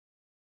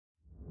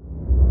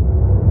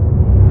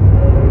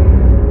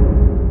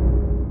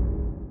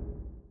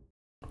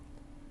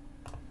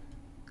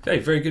Okay,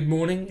 very good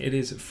morning. It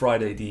is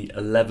Friday the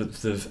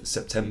 11th of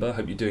September.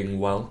 Hope you're doing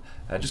well.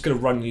 Just going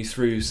to run you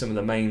through some of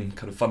the main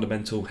kind of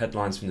fundamental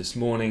headlines from this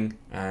morning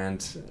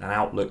and an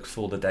outlook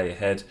for the day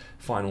ahead,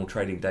 final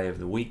trading day of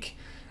the week.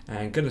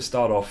 And going to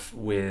start off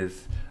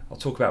with, I'll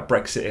talk about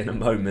Brexit in a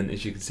moment,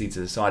 as you can see to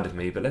the side of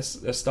me, but let's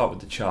start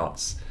with the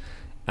charts.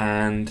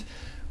 And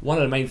one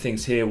of the main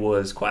things here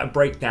was quite a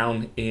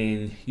breakdown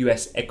in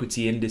US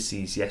equity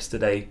indices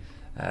yesterday.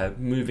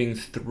 Moving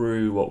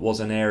through what was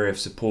an area of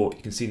support.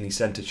 You can see in the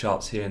center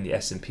charts here in the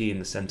S&P in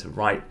the center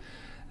right,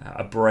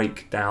 a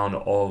breakdown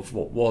of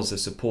what was a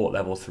support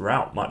level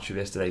throughout much of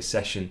yesterday's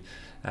session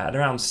at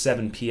around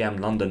 7 p.m.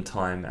 London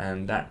time,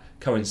 and that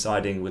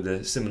coinciding with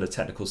a similar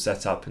technical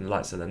setup in the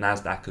likes of the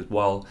Nasdaq as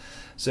well.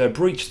 So a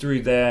breach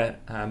through there.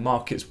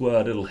 Markets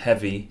were a little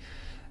heavy.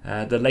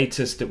 The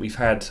latest that we've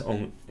had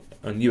on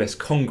US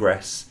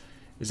Congress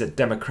is that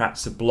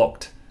Democrats have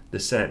blocked the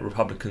Senate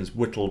Republicans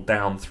whittled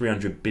down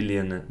 $300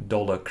 billion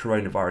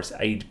coronavirus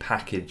aid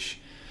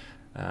package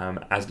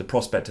as the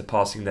prospect of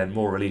passing then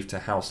more relief to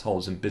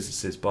households and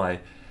businesses by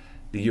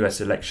the US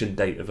election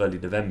date of early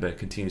November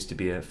continues to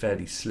be a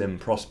fairly slim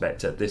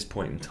prospect at this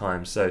point in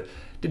time. So it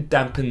did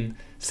dampen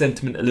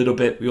sentiment a little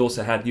bit. We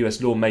also had US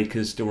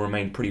lawmakers still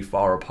remain pretty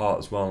far apart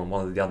as well on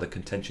one of the other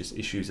contentious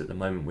issues at the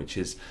moment, which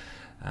is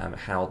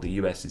how the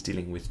US is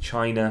dealing with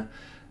China.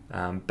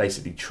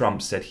 Basically,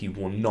 Trump said he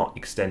will not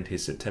extend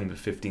his September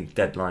 15th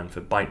deadline for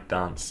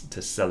ByteDance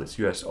to sell its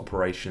US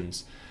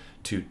operations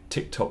to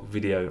TikTok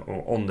video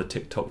or on the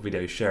TikTok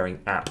video sharing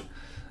app.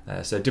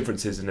 So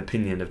differences in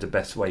opinion of the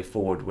best way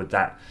forward with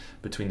that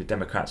between the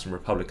Democrats and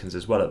Republicans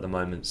as well at the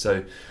moment.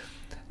 So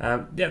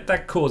yeah,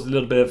 that caused a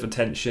little bit of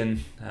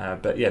attention.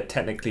 But yeah,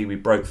 technically we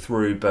broke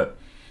through,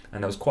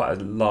 and there was quite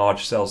a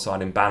large sell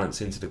side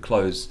imbalance into the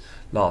close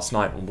last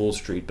night on Wall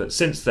Street. But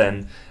since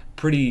then,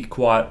 pretty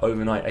quiet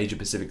overnight Asia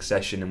Pacific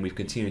session, and we've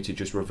continued to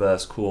just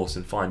reverse course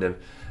and find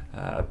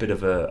a bit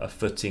of a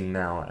footing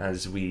now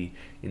as we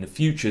in the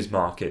futures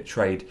market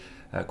trade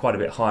quite a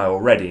bit higher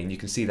already, and you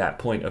can see that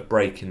point of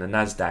break in the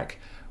Nasdaq.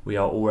 We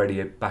are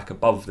already back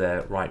above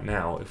there right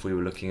now if we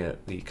were looking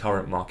at the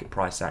current market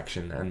price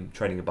action and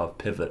trading above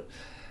pivot.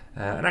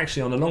 And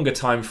actually on a longer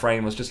time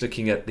frame, I was just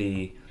looking at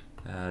the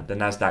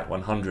Nasdaq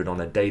 100 on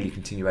a daily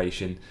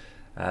continuation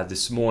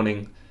this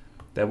morning.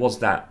 There was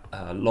that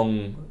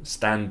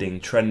long-standing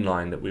trend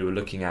line that we were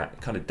looking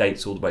at, kind of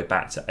dates all the way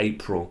back to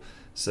April.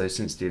 So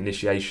since the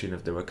initiation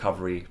of the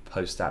recovery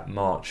post that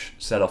March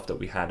sell-off that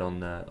we had on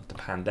the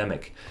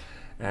pandemic.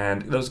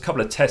 And there was a couple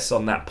of tests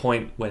on that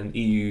point when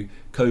EU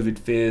COVID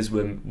fears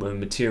were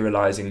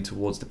materializing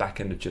towards the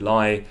back end of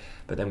July.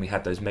 But then we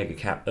had those mega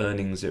cap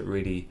earnings that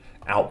really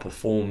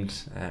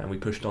outperformed, and we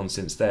pushed on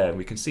since there. And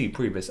we can see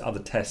previous other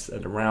tests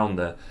at around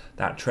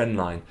that trend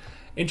line.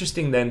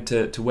 Interesting then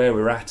to where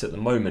we're at the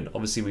moment.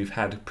 Obviously we've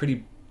had a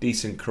pretty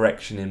decent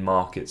correction in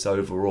markets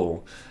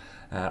overall.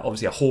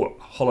 Obviously a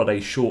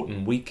holiday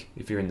shortened week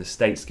if you're in the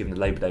States given the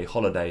Labor Day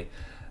holiday.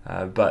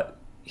 But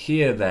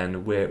here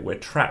then we're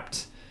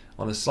trapped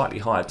on a slightly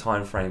higher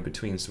time frame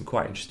between some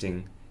quite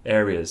interesting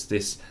areas.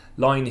 This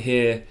line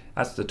here,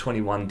 that's the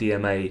 21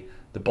 DMA.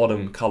 The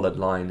bottom coloured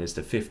line is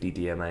the 50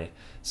 DMA.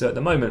 So at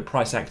the moment,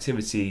 price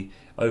activity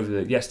over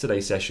the yesterday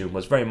session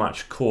was very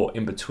much caught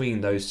in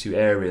between those two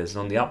areas.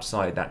 And on the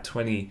upside, that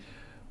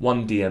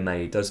 21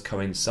 DMA does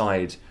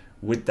coincide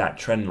with that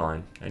trend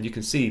line. And you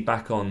can see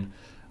back on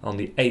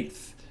the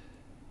 8th,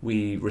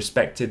 we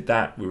respected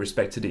that. We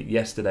respected it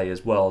yesterday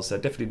as well. So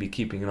definitely be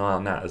keeping an eye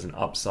on that as an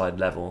upside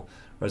level.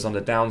 Whereas on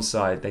the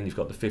downside, then you've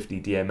got the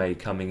 50 DMA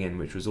coming in,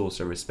 which was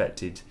also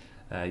respected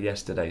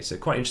yesterday. So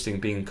quite interesting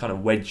being kind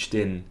of wedged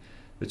in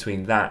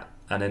between that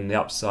and then the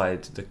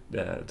upside,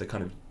 the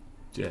kind of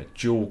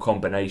dual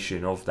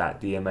combination of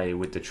that DMA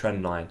with the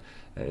trend line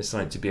is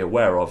something to be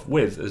aware of,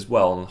 with as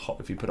well,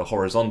 if you put a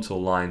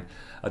horizontal line,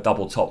 a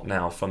double top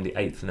now from the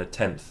 8th and the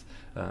 10th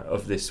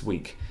of this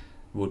week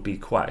would be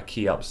quite a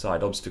key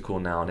upside obstacle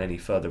now on any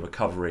further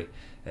recovery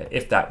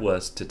if that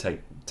was to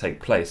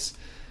take place.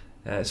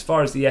 As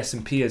far as the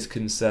S&P is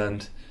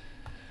concerned,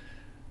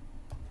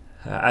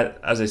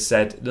 as I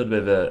said, a little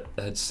bit of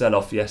a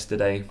sell-off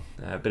yesterday,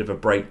 a bit of a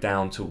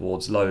breakdown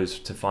towards lows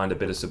to find a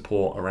bit of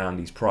support around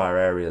these prior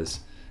areas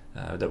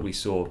that we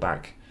saw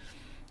back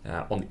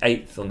on the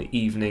 8th on the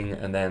evening,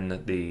 and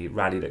then the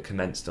rally that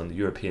commenced on the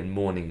European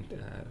morning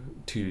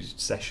 2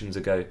 sessions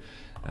ago.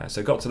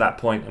 So got to that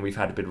point and we've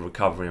had a bit of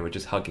recovery and we're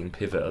just hugging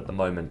pivot at the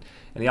moment.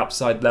 And the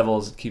upside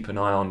levels, keep an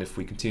eye on if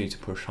we continue to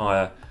push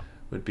higher,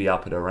 would be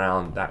up at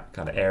around that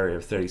kind of area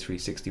of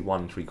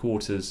 33.61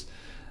 3/4,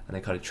 and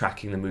then kind of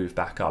tracking the move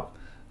back up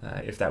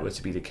if that were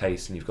to be the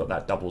case. And you've got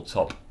that double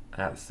top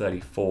at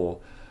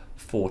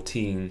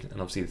 34.14 and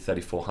obviously the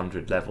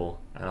 3400 level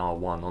and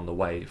R1 on the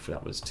way if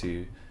that was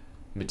to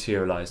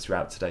materialize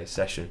throughout today's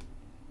session.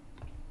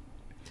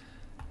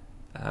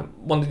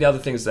 One of the other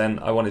things then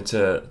I wanted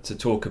to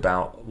talk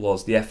about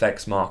was the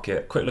FX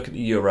market. Quick look at the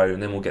euro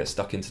and then we'll get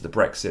stuck into the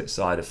Brexit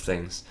side of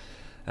things.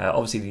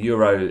 Obviously the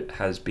euro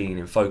has been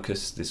in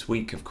focus this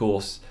week, of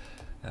course.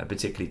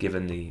 particularly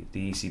given the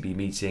ECB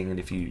meeting. And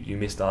if you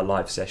missed our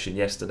live session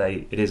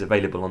yesterday, it is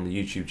available on the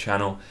YouTube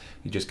channel.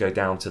 You just go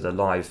down to the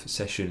live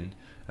session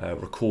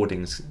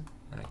recordings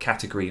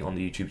category on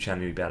the YouTube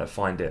channel. You'll be able to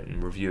find it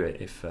and review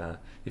it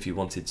if you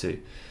wanted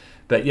to.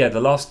 But yeah,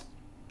 the last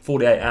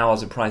 48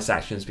 hours of price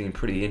action has been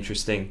pretty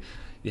interesting.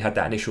 You had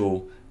that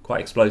initial quite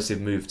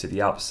explosive move to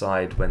the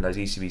upside when those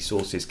ECB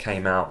sources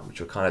came out, which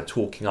were kind of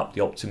talking up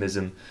the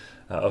optimism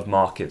of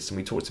markets. And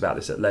we talked about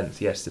this at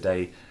length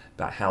yesterday,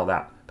 about how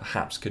that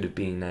perhaps could have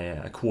been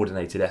a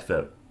coordinated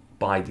effort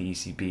by the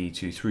ECB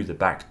to, through the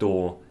back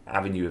door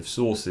avenue of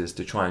sources,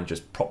 to try and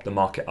just prop the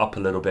market up a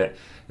little bit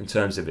in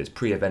terms of its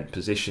pre-event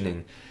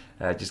positioning,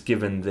 just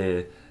given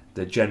the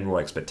general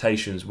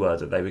expectations were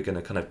that they were going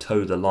to kind of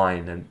toe the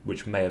line, and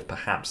which may have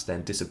perhaps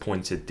then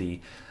disappointed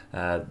the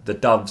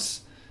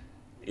doves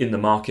in the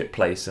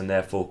marketplace, and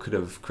therefore could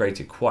have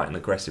created quite an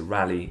aggressive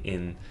rally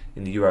in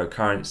the euro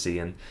currency,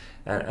 and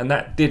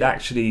that did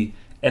actually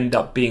end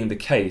up being the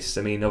case.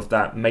 I mean, of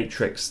that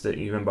matrix that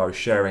you remember I was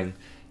sharing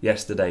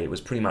yesterday, it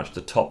was pretty much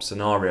the top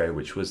scenario,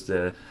 which was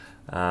the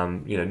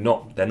they're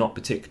not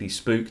particularly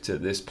spooked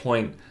at this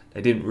point.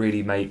 They didn't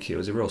really make it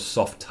was a real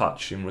soft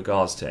touch in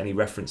regards to any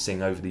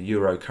referencing over the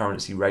euro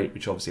currency rate,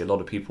 which obviously a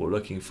lot of people were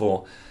looking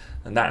for,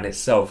 and that in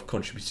itself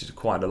contributed to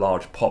quite a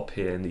large pop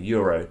here in the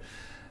euro.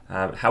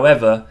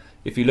 However,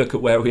 if you look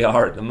at where we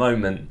are at the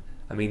moment,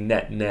 I mean,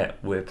 net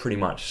we're pretty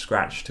much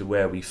scratched to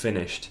where we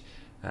finished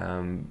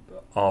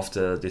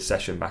after this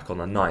session back on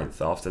the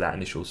 9th, after that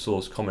initial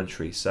source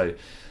commentary. So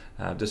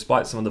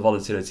despite some of the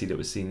volatility that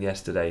was seen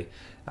yesterday,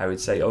 I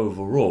would say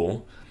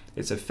overall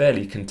it's a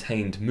fairly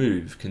contained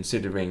move,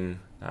 considering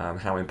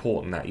how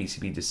important that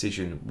ECB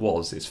decision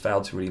was. It's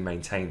failed to really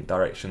maintain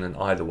direction in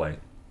either way.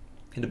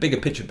 In a bigger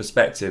picture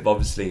perspective,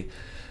 obviously,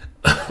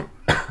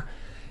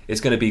 it's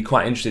going to be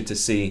quite interesting to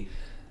see,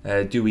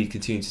 do we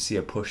continue to see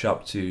a push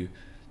up to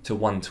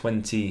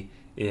 120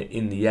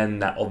 in the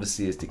end? That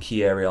obviously is the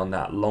key area on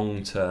that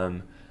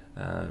long-term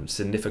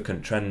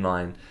significant trend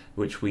line,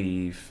 which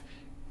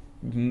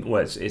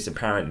it's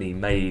apparently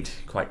made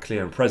quite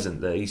clear and present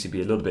that ECB a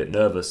little bit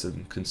nervous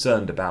and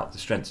concerned about the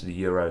strength of the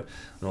euro.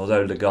 And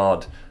although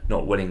Lagarde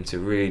not willing to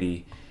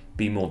really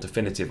be more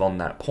definitive on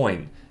that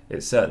point,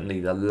 it's certainly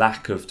the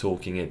lack of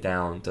talking it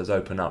down does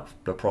open up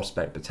the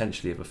prospect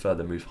potentially of a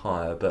further move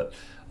higher. But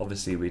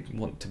obviously we'd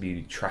want to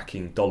be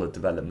tracking dollar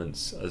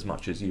developments as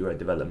much as euro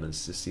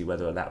developments to see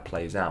whether that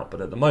plays out.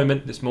 But at the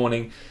moment, this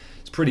morning,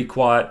 it's pretty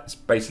quiet. It's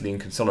basically in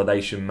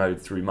consolidation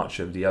mode through much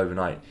of the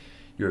overnight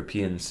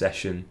European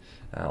session.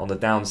 On the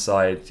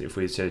downside, if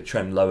we were to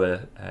trend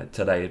lower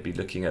today, it'd be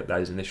looking at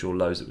those initial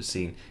lows that were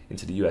seen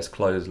into the US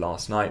close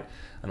last night.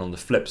 And on the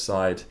flip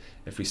side,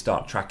 if we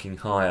start tracking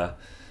higher,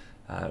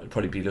 we'd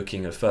probably be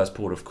looking at first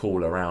port of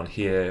call around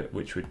here,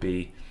 which would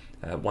be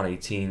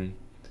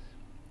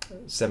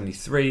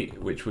 118.73,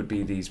 which would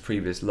be these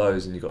previous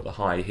lows, and you've got the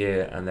high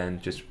here, and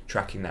then just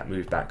tracking that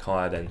move back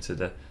higher then to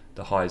the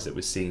highs that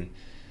we're seeing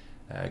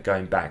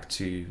going back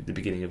to the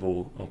beginning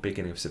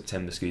of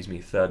September,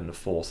 3rd and the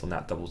 4th on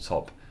that double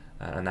top,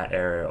 and that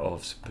area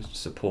of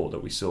support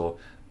that we saw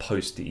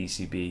post the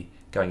ECB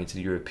going into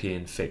the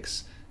European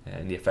fix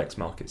in the FX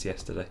markets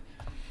yesterday.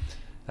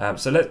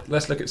 So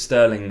let's look at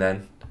sterling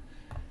then.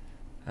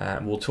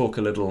 We'll talk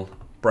a little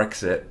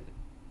Brexit,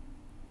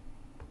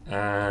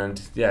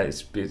 and yeah,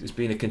 it's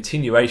been a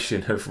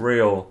continuation of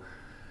real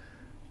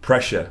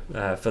pressure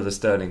for the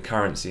sterling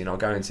currency, and I'll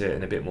go into it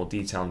in a bit more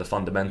detail on the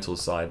fundamental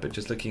side. But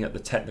just looking at the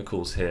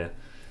technicals here,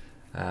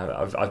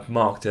 I've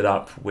marked it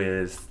up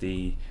with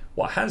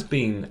what has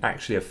been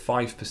actually a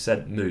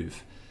 5%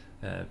 move.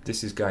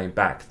 This is going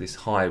back, this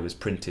high was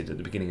printed at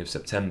the beginning of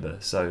September,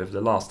 so over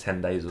the last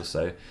 10 days or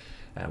so,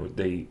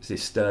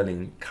 this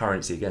sterling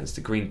currency against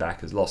the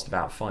greenback has lost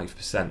about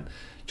 5%.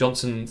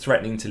 Johnson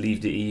threatening to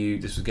leave the EU.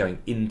 This was going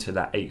into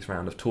that 8th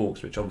round of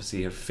talks, which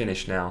obviously have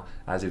finished now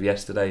as of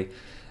yesterday,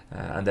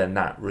 and then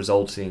that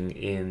resulting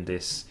in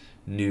this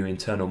new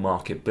internal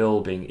market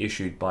bill being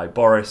issued by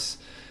Boris,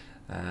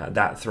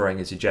 that throwing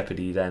into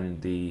jeopardy then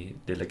the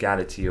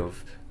legality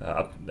of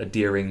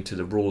adhering to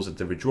the rules of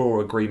the withdrawal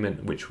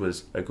agreement, which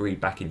was agreed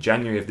back in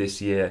January of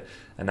this year,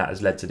 and that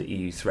has led to the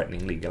EU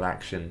threatening legal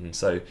action. And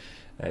so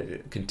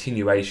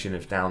continuation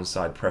of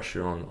downside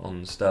pressure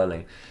on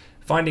sterling.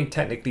 Finding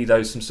technically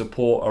though some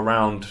support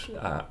around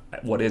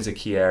what is a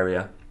key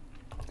area.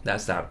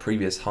 That's that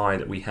previous high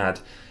that we had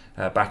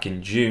back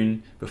in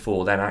June.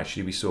 Before then,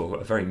 actually we saw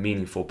a very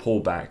meaningful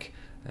pullback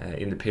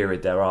in the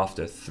period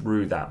thereafter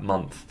through that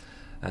month.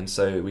 And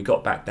so we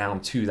got back down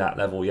to that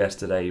level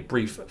yesterday,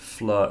 brief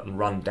flirt and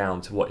run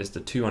down to what is the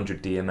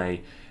 200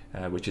 DMA,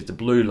 which is the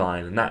blue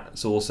line, and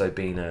that's also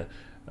been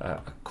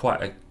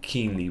quite a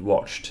keenly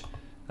watched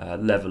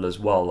level as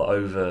well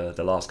over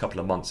the last couple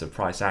of months of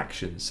price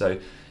action. So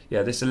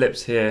yeah, this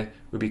ellipse here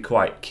would be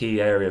quite key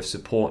area of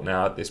support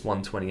now at this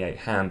 128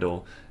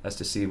 handle, as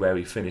to see where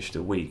we finished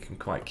the week. I'm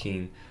quite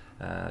keen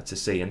to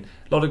see. And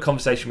a lot of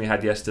conversation we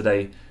had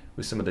yesterday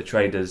with some of the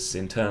traders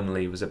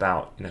internally was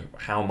about,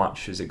 how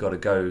much has it got to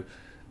go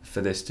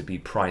for this to be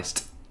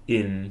priced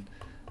in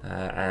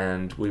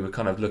and we were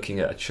kind of looking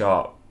at a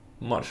chart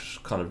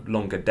much kind of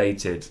longer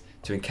dated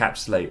to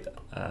encapsulate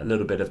a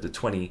little bit of the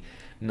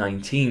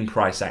 2019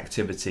 price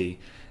activity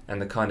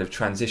and the kind of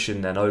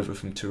transition then over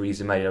from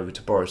Theresa May over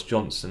to Boris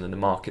Johnson, and the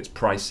market's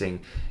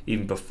pricing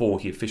even before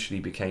he officially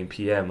became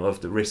PM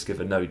of the risk of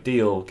a no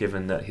deal,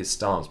 given that his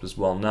stance was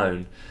well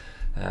known.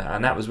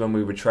 And that was when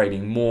we were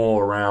trading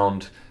more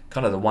around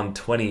kind of the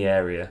 120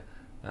 area,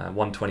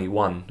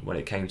 121 when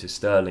it came to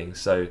sterling.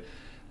 So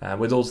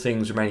with all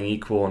things remaining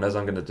equal, and as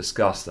I'm going to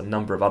discuss, a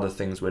number of other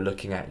things we're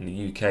looking at in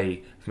the UK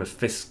from a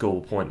fiscal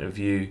point of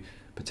view,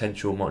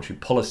 potential monetary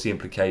policy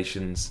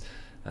implications,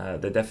 there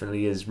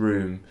definitely is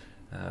room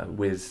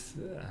with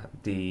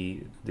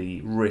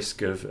the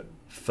risk of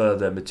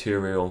further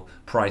material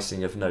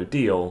pricing of no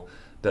deal,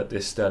 that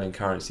this sterling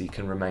currency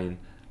can remain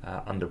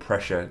under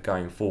pressure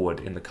going forward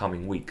in the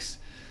coming weeks.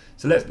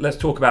 So let's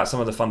talk about some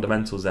of the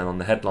fundamentals then on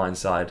the headline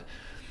side.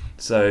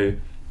 So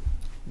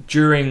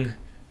during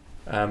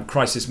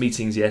crisis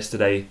meetings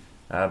yesterday,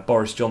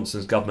 Boris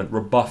Johnson's government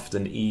rebuffed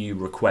an EU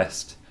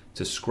request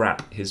to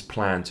scrap his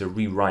plan to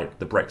rewrite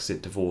the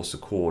Brexit divorce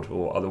accord,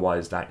 or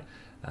otherwise that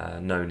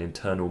known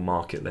internal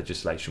market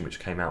legislation, which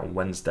came out on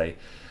Wednesday.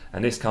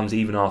 And this comes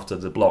even after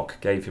the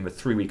bloc gave him a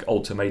 3-week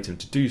ultimatum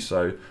to do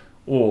so,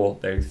 or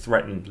they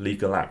threatened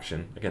legal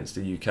action against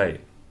the UK.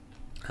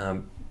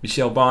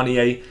 Michel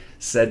Barnier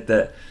said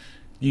that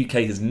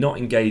UK has not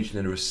engaged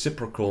in a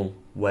reciprocal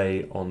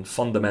way on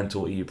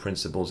fundamental EU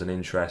principles and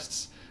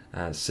interests.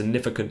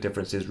 Significant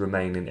differences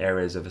remain in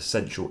areas of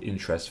essential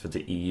interest for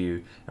the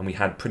EU, and we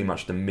had pretty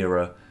much the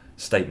mirror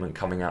statement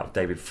coming out of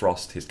David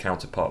Frost, his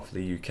counterpart for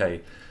the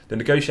UK. The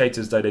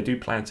negotiators, though, they do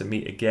plan to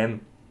meet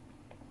again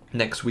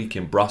next week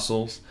in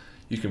Brussels.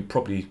 You can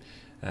probably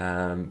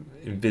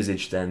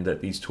envisage then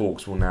that these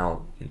talks will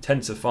now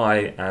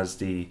intensify as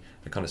the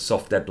kind of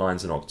soft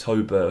deadlines in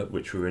October,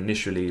 which were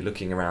initially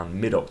looking around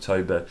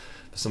mid-October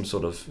for some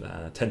sort of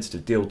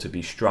tentative deal to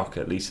be struck,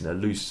 at least in a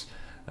loose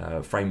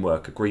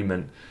framework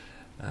agreement.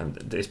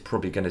 It's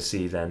probably going to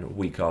see then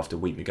week after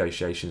week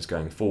negotiations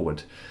going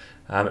forward.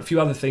 A few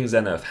other things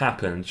then that have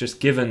happened, just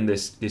given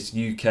this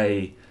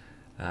UK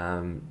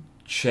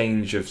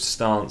change of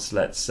stance,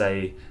 let's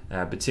say,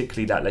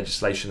 particularly that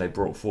legislation they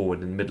brought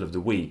forward in the middle of the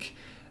week.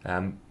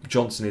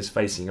 Johnson is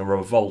facing a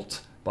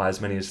revolt by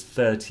as many as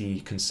 30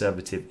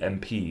 Conservative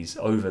MPs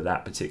over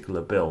that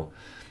particular bill.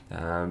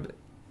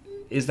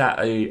 Is that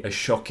a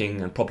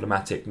shocking and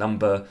problematic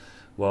number?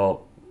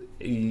 Well,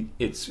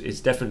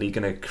 it's definitely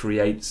going to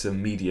create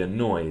some media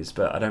noise,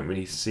 but I don't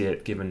really see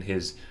it, given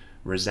his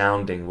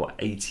resounding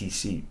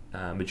 80-seat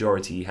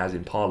majority he has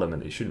in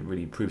Parliament. It shouldn't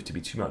really prove to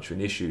be too much of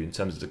an issue in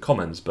terms of the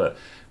Commons. But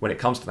when it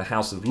comes to the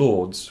House of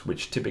Lords,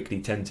 which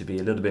typically tend to be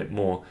a little bit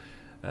more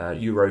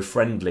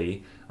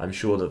Euro-friendly, I'm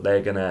sure that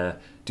they're going to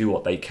do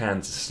what they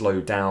can to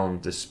slow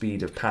down the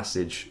speed of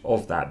passage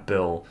of that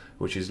bill,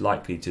 which is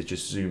likely to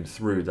just zoom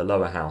through the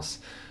lower house.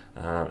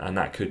 And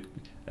that could,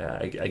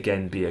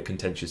 again, be a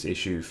contentious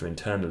issue for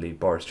internally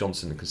Boris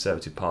Johnson and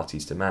Conservative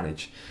parties to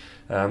manage.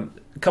 A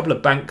couple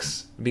of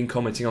banks have been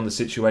commenting on the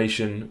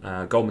situation.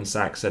 Goldman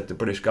Sachs said the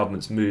British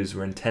government's moves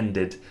were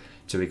intended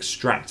to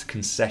extract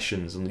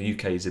concessions on the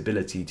UK's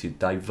ability to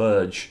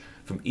diverge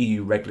from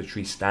EU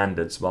regulatory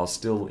standards while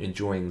still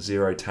enjoying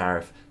zero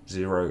tariff,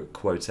 zero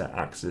quota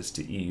access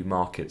to EU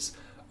markets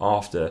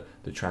after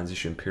the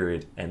transition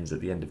period ends at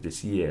the end of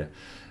this year.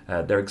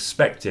 They're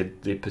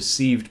expected the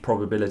perceived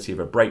probability of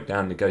a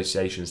breakdown in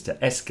negotiations to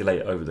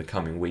escalate over the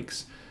coming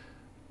weeks,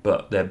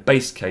 but their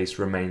base case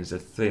remains a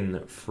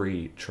thin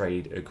free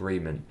trade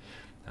agreement.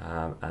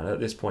 And at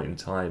this point in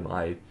time,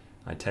 I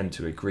tend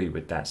to agree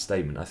with that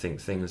statement. I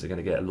think things are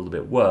going to get a little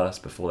bit worse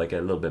before they get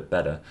a little bit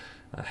better.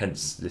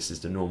 Hence, this is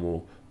the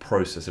normal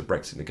process of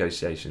Brexit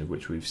negotiation,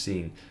 which we've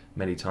seen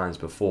many times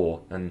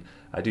before. And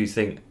I do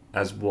think,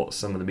 as what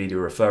some of the media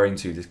are referring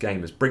to, this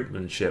game as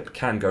brinkmanship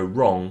can go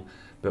wrong,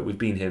 but we've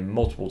been here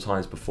multiple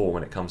times before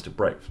when it comes to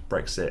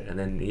Brexit. And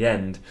in the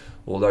end,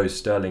 although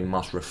sterling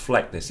must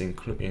reflect this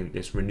in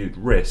this renewed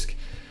risk,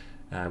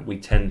 we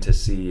tend to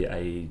see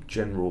a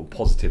general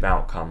positive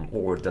outcome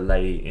or a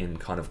delay in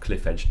kind of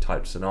cliff edge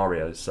type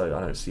scenarios. So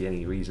I don't see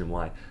any reason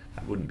why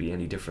that wouldn't be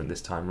any different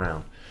this time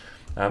round.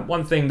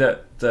 One thing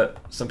that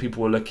some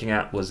people were looking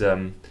at was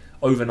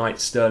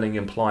overnight sterling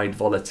implied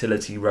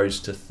volatility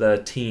rose to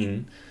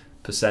 13%.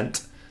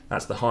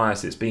 That's the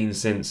highest it's been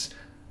since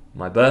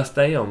my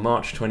birthday on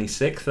March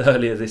 26th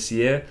earlier this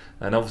year,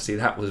 and obviously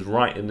that was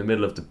right in the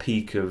middle of the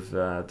peak of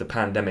the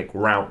pandemic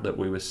rout that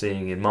we were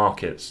seeing in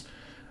markets.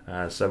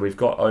 So we've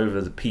got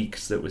over the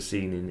peaks that were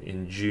seen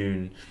in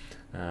June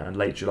and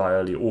late July,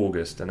 early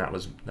August, and that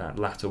was that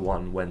latter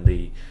one when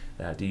the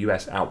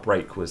US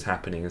outbreak was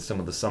happening in some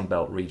of the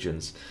Sunbelt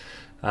regions.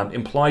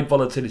 Implied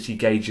volatility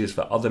gauges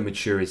for other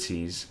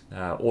maturities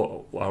are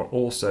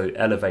also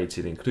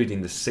elevated,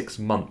 including the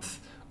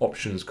 6-month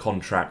options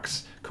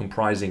contracts,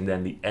 comprising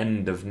then the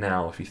end of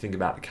now. If you think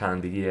about the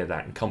calendar year,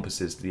 that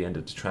encompasses the end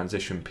of the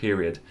transition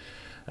period.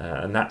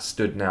 and that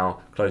stood now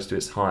close to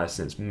its highest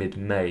since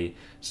mid-May.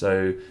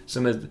 So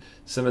some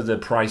of the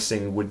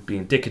pricing would be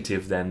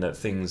indicative then that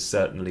things,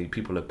 certainly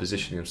people are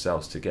positioning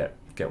themselves to get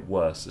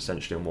worse,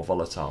 essentially, or more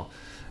volatile.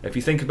 If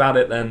you think about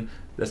it, then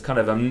there's kind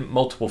of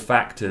multiple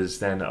factors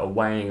then that are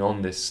weighing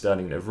on this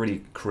sterling that have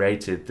really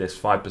created this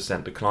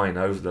 5% decline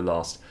over the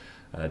last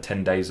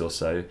 10 days or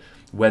so.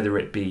 Whether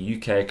it be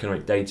UK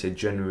economic data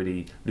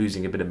generally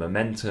losing a bit of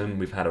momentum,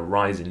 we've had a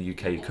rise in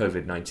UK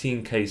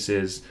COVID-19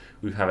 cases,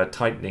 we've had a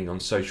tightening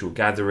on social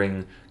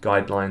gathering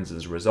guidelines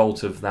as a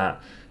result of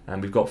that,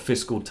 and we've got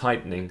fiscal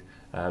tightening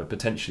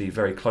potentially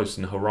very close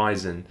on the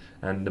horizon,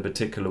 and the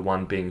particular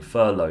one being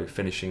furlough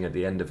finishing at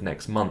the end of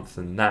next month,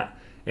 and that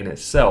in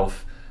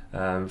itself,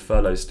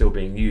 furlough is still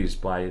being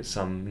used by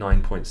some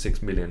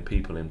 9.6 million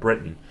people in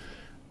Britain.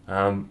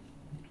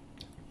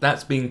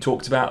 That's being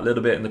talked about a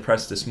little bit in the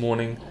press this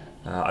morning.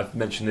 I've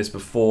mentioned this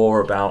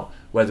before about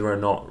whether or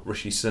not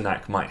Rishi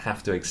Sunak might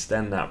have to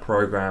extend that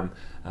program.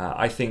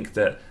 I think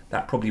that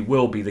probably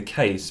will be the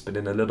case, but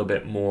in a little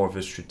bit more of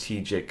a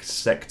strategic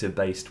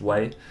sector-based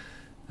way.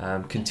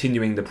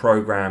 Continuing the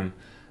program,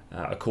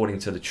 according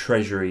to the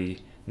Treasury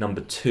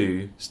number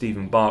 2,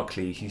 Stephen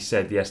Barclay, he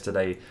said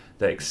yesterday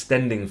that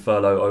extending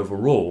furlough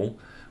overall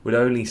would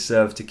only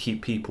serve to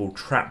keep people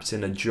trapped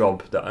in a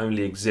job that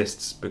only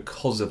exists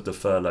because of the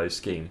furlough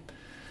scheme.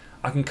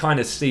 I can kind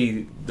of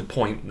see the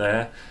point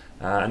there,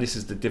 and this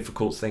is the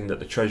difficult thing that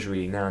the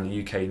Treasury now in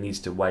the UK needs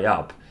to weigh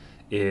up,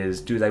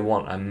 is do they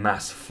want a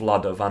mass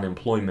flood of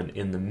unemployment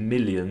in the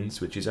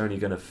millions, which is only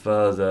going to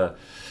further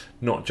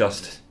not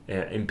just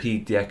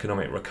impede the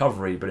economic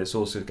recovery, but it's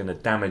also going to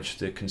damage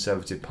the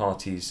Conservative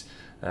Party's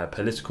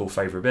political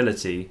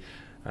favourability.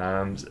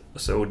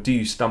 So do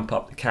you stump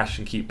up the cash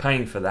and keep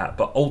paying for that?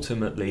 But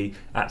ultimately,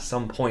 at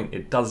some point,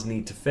 it does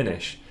need to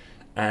finish,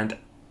 and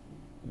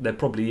there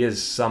probably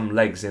is some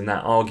legs in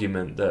that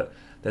argument that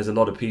there's a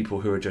lot of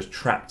people who are just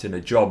trapped in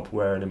a job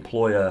where an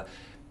employer,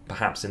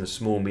 perhaps in a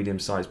small,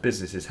 medium-sized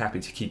business, is happy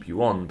to keep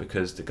you on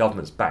because the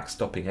government's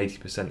backstopping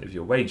 80% of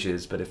your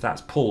wages. But if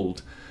that's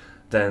pulled,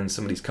 then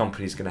some of these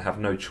companies are going to have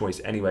no choice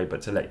anyway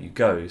but to let you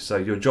go. So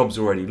your job's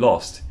already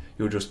lost.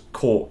 You're just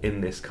caught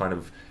in this kind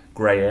of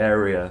grey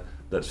area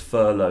that's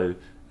furlough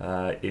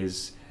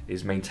is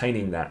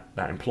maintaining that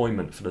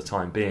employment for the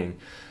time being.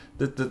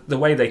 The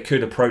way they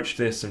could approach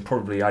this, and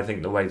probably I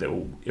think the way that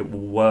it will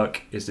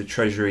work, is the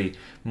Treasury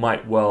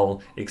might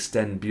well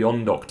extend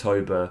beyond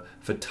October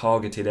for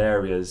targeted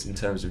areas in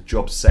terms of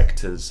job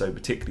sectors, so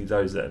particularly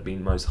those that have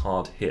been most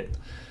hard hit.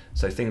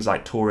 So things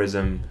like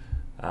tourism,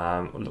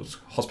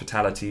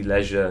 hospitality,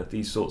 leisure,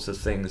 these sorts of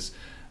things,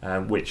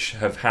 which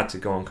have had to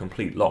go on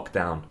complete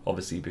lockdown,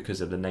 obviously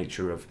because of the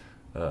nature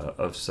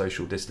of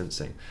social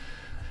distancing.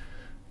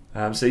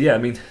 So yeah, I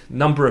mean,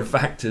 number of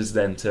factors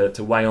then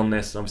to weigh on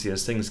this. Obviously,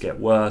 as things get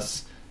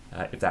worse,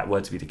 if that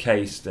were to be the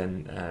case,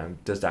 then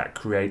does that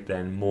create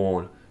then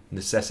more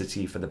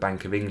necessity for the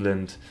Bank of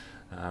England?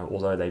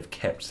 Although they've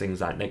kept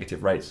things like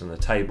negative rates on the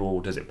table,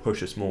 does it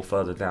push us more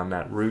further down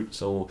that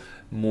route, or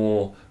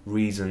more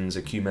reasons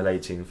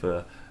accumulating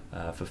for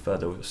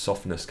further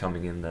softness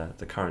coming in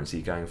the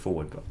currency going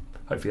forward? But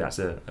hopefully that's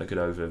a good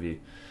overview.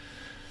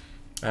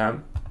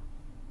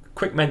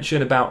 Quick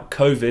mention about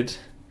COVID.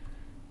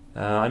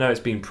 I know it's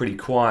been pretty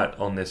quiet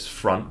on this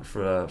front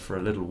for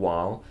a little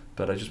while,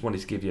 but I just wanted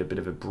to give you a bit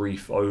of a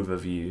brief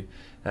overview.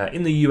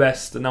 In the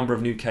US, the number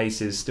of new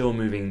cases still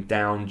moving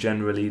down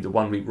generally. The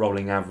 1 week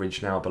rolling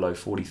average now below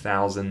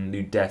 40,000.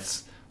 New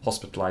deaths,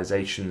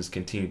 hospitalizations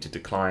continue to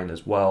decline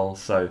as well.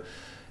 So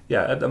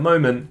yeah, at the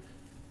moment,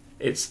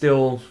 it's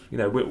still,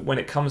 when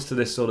it comes to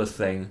this sort of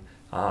thing,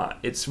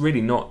 it's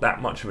really not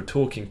that much of a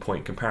talking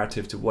point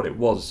comparative to what it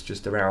was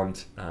just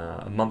around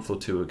a month or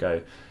two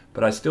ago.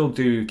 But I still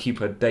do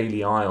keep a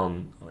daily eye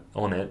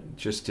on it,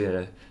 just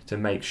to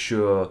make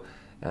sure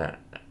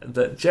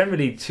that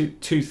generally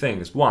two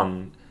things.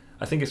 One,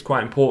 I think it's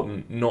quite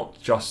important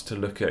not just to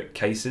look at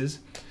cases.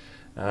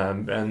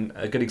 And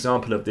a good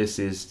example of this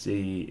is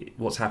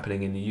what's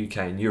happening in the UK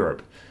and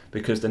Europe,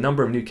 because the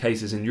number of new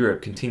cases in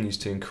Europe continues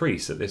to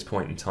increase at this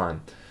point in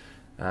time.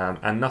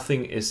 And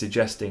nothing is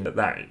suggesting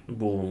that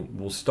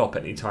will stop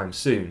anytime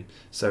soon.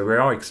 So we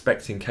are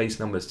expecting case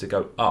numbers to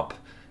go up.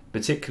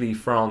 Particularly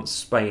France,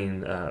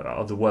 Spain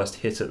are the worst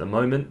hit at the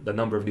moment. The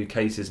number of new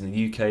cases in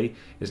the UK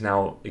is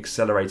now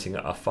accelerating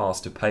at a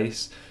faster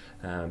pace,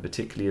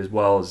 particularly as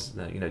well as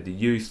the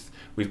youth.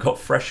 We've got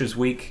Freshers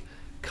Week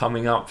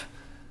coming up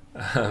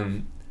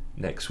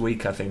next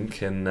week, I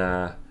think, and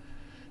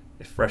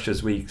if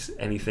Freshers Week's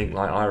anything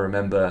like I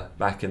remember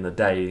back in the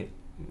day,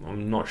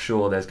 I'm not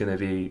sure there's going to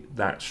be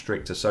that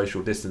strict a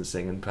social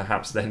distancing, and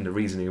perhaps then the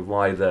reasoning of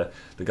why the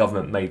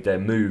government made their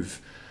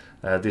move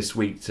this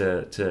week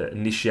to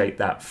initiate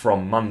that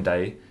from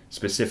Monday,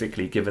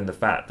 specifically given the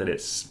fact that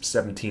it's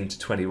 17 to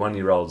 21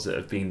 year olds that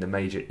have been the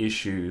major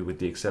issue with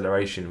the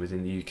acceleration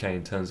within the UK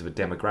in terms of a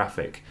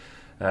demographic.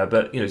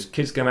 But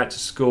kids going back to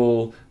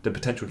school, the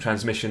potential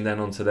transmission then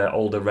onto their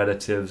older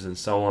relatives and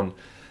so on.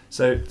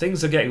 So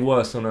things are getting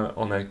worse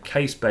on a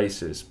case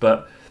basis,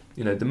 but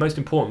the most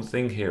important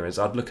thing here is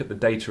I'd look at the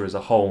data as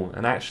a whole,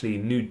 and actually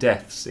new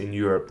deaths in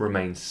Europe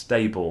remain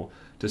stable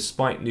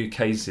despite new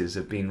cases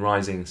have been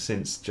rising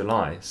since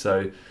July.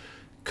 So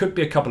could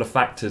be a couple of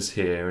factors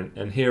here,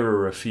 and here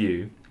are a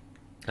few.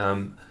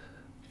 And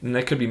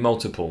there could be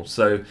multiple.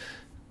 So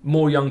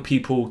more young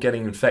people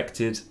getting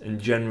infected, and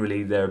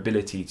generally their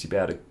ability to be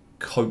able to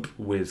cope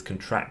with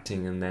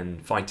contracting and then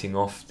fighting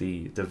off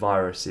the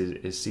virus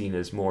is seen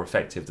as more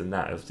effective than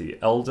that of the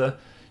elder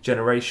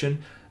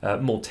generation.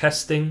 More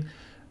testing,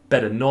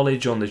 better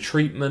knowledge on the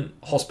treatment,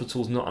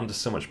 hospitals not under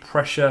so much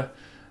pressure.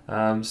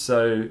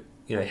 So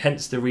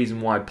hence the reason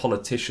why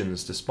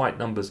politicians, despite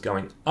numbers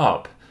going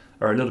up,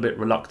 are a little bit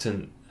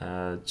reluctant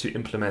to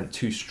implement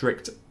too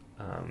stricter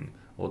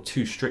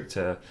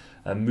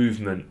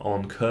movement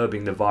on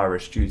curbing the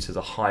virus due to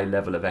the high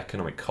level of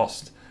economic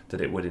cost that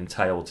it would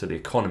entail to the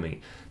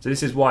economy. So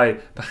this is why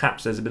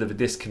perhaps there's a bit of a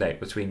disconnect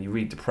between you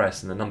read the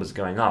press and the numbers are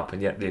going up,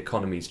 and yet the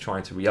economy is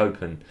trying to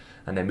reopen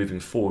and they're moving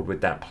forward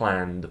with that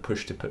plan, the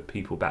push to put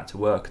people back to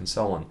work and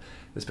so on.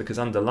 It's because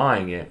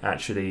underlying it,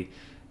 actually,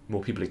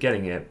 more people are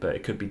getting it, but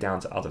it could be down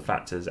to other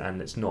factors,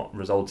 and it's not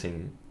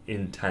resulting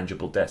in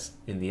tangible deaths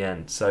in the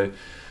end. So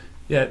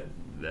yeah,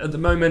 at the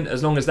moment,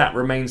 as long as that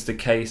remains the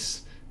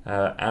case,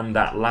 and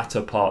that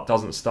latter part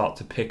doesn't start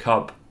to pick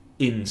up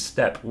in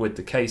step with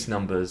the case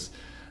numbers,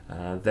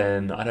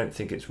 then I don't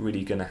think it's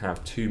really going to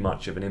have too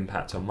much of an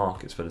impact on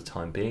markets for the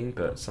time being,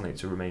 but something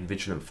to remain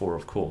vigilant for,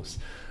 of course.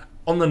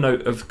 On the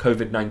note of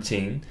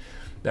COVID-19,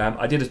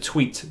 I did a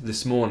tweet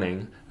this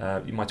morning.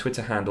 My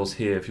Twitter handle's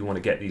here if you want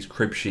to get these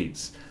crib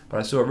sheets. But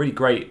I saw a really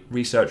great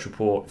research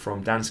report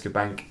from Danske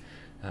Bank,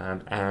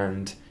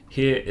 and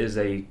here is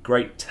a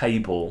great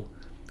table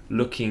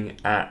looking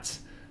at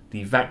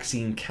the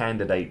vaccine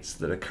candidates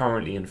that are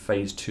currently in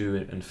phase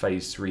 2 and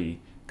phase 3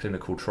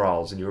 clinical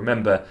trials. And you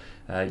remember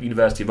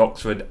University of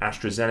Oxford,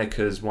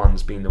 AstraZeneca's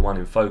one's been the one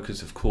in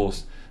focus, of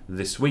course,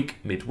 this week,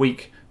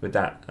 midweek, with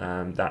that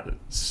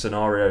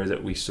scenario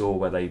that we saw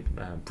where they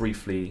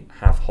briefly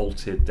have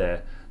halted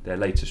their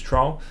latest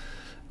trial.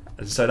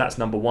 And so that's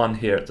number one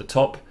here at the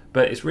top.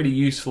 But it's really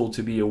useful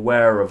to be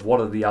aware of what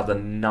are the other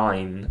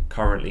 9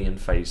 currently in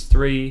phase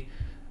 3,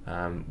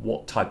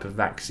 what type of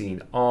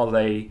vaccine are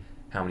they,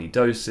 how many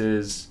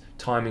doses,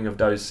 timing of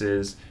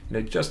doses,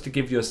 just to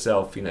give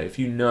yourself, if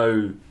you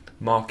know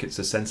markets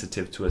are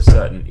sensitive to a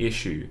certain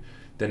issue,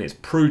 then it's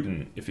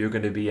prudent, if you're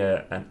going to be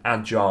an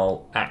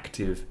agile,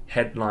 active,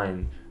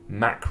 headline,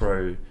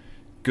 macro,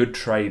 good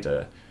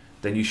trader,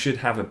 then you should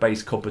have a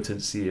base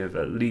competency of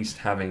at least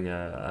having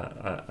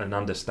an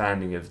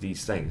understanding of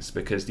these things,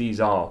 because these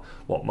are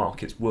what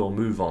markets will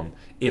move on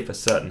if a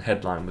certain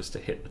headline was to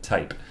hit the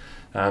tape.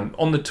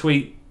 On the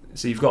tweet,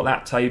 so you've got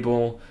that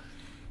table,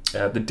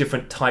 the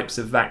different types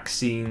of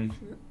vaccine,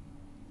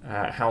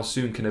 how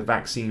soon can a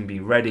vaccine be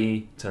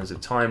ready in terms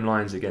of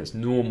timelines against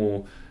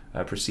normal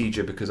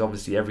procedure, because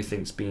obviously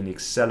everything's been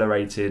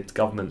accelerated.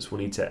 Governments will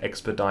need to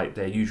expedite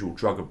their usual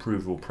drug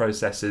approval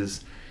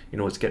processes in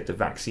order to get the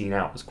vaccine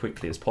out as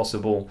quickly as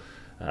possible.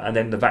 And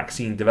then the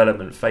vaccine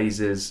development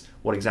phases,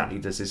 what exactly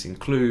does this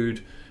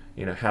include?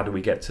 How do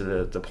we get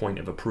to the point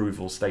of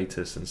approval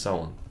status and so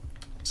on?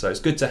 So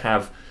it's good to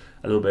have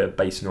a little bit of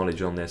base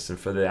knowledge on this, and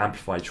for the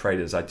amplified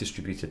traders, I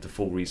distributed the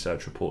full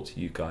research report to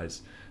you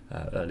guys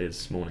earlier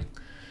this morning.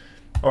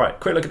 All right,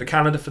 quick look at the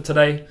calendar for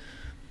today.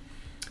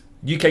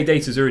 UK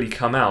data's already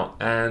come out,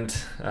 and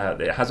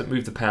it hasn't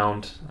moved the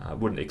pound. I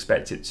wouldn't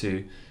expect it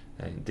to.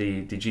 And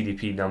the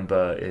GDP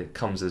number, it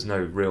comes as no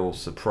real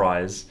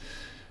surprise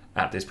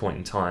at this point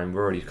in time.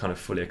 We're already kind of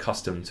fully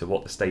accustomed to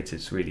what the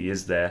status really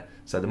is there.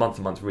 So the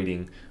month-to-month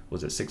reading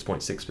was at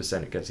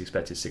 6.6%. It gets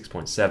expected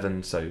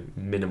 6.7%, so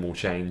minimal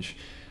change.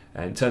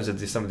 And in terms of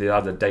some of the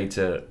other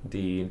data,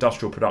 the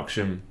industrial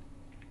production,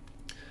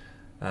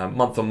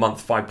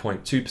 month-on-month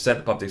 5.2%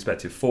 above the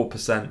expected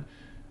 4%.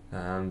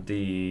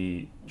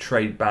 The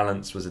trade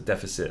balance was a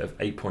deficit of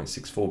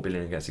 8.64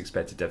 billion against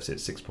expected deficit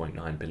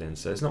 6.9 billion.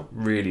 So it's not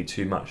really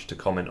too much to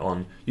comment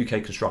on.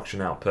 UK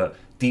construction output,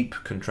 deep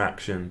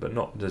contraction, but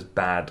not as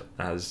bad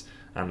as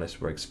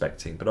analysts were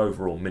expecting. But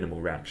overall,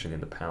 minimal reaction in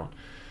the pound.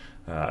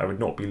 I would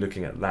not be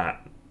looking at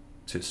that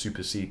to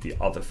supersede the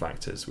other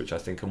factors, which I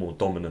think are more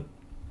dominant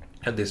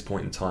at this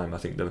point in time. I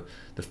think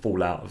the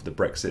fallout of the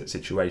Brexit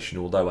situation,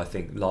 although I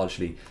think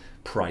largely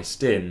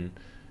priced in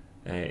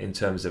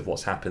terms of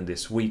what's happened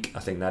this week, I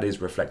think that is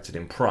reflected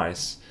in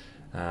price.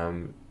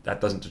 That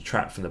doesn't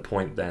detract from the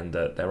point then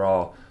that there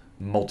are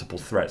multiple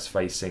threats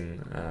facing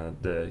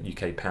the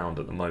UK pound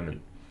at the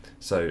moment.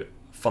 So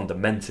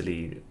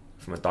fundamentally,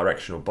 from a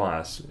directional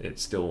bias,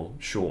 it's still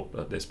short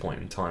at this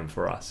point in time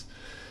for us.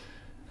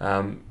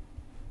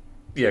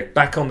 Yeah,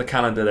 back on the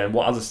calendar then,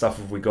 what other stuff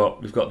have we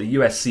got? We've got the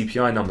US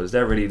CPI numbers.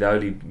 They're really the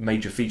only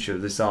major feature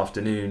of this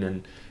afternoon,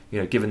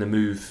 and given the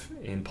move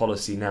in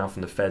policy now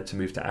from the Fed to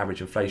move to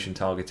average inflation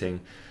targeting,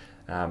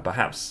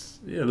 perhaps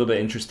a little bit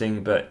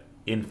interesting, but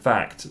in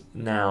fact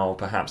now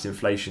perhaps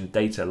inflation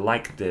data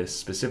like this,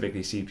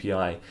 specifically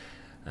CPI,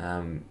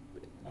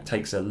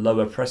 takes a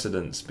lower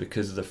precedence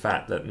because of the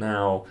fact that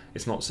now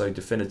it's not so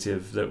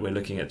definitive that we're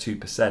looking at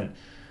 2%.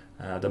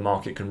 the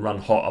market can run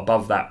hot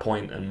above that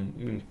point,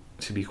 and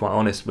to be quite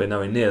honest, we're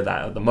nowhere near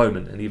that at the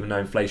moment. And even though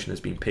inflation has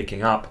been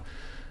picking up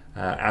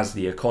as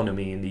the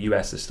economy in the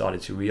US has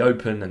started to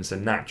reopen, and so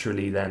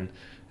naturally then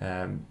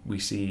we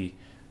see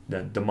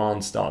the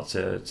demand start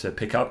to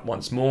pick up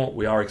once more,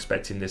 we are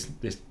expecting this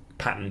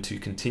pattern to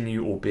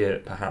continue,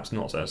 albeit perhaps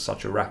not at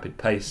such a rapid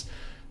pace.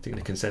 I think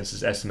the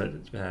consensus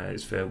estimate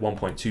is for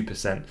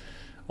 1.2%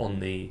 on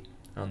the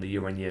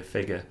year-on-year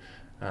figure.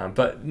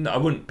 But I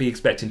wouldn't be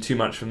expecting too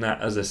much from that.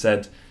 As I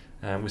said,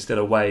 we're still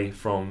away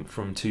from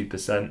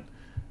 2%.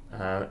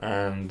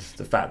 And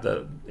the fact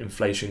that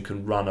inflation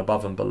can run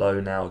above and below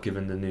now,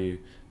 given the new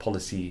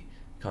policy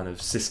kind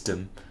of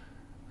system,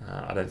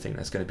 I don't think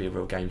that's going to be a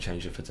real game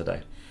changer for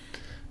today.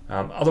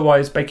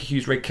 Otherwise, Baker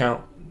Hughes rig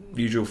count,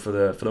 usual for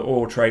the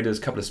oil traders.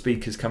 A couple of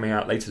speakers coming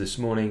out later this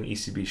morning.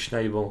 ECB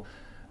Schnabel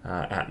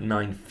at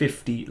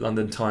 9:50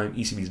 London time.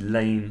 ECB's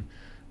Lane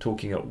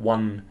talking at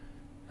 1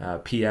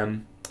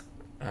 p.m.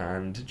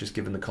 And just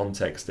given the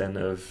context then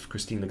of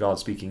Christine Lagarde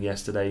speaking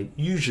yesterday,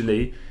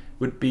 usually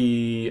would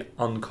be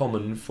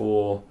uncommon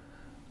for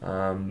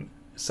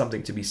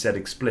something to be said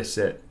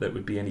explicit that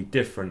would be any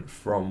different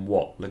from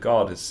what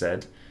Lagarde has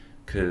said,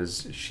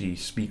 because she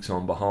speaks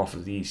on behalf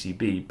of the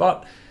ECB.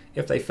 But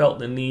if they felt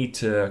the need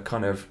to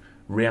kind of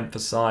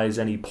re-emphasize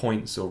any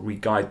points or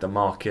re-guide the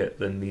market,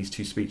 then these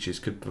two speeches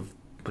could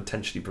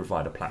potentially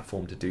provide a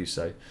platform to do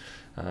so.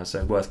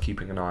 So worth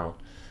keeping an eye on.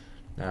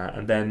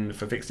 And then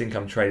for fixed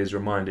income traders,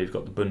 reminder, you've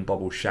got the Bund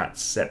Bobble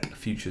Schatz SEP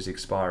futures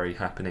expiry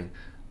happening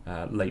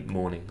late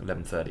morning,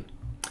 11:30.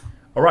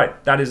 All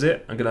right, that is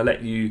it. I'm going to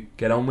let you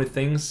get on with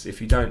things. If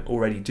you don't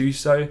already do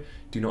so,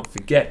 do not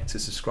forget to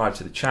subscribe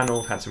to the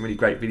channel. Had some really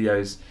great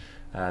videos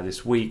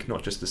this week,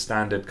 not just the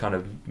standard kind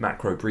of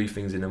macro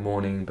briefings in the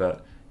morning,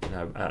 but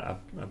a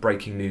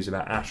breaking news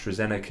about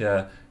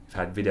AstraZeneca. We've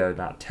had video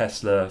about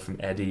Tesla from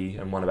Eddie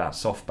and one about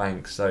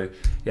SoftBank. So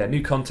yeah,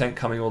 new content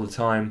coming all the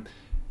time.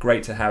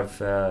 Great to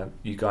have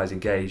you guys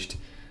engaged.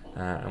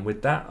 And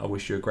with that, I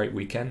wish you a great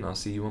weekend. I'll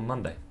see you on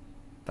Monday.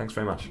 Thanks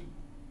very much.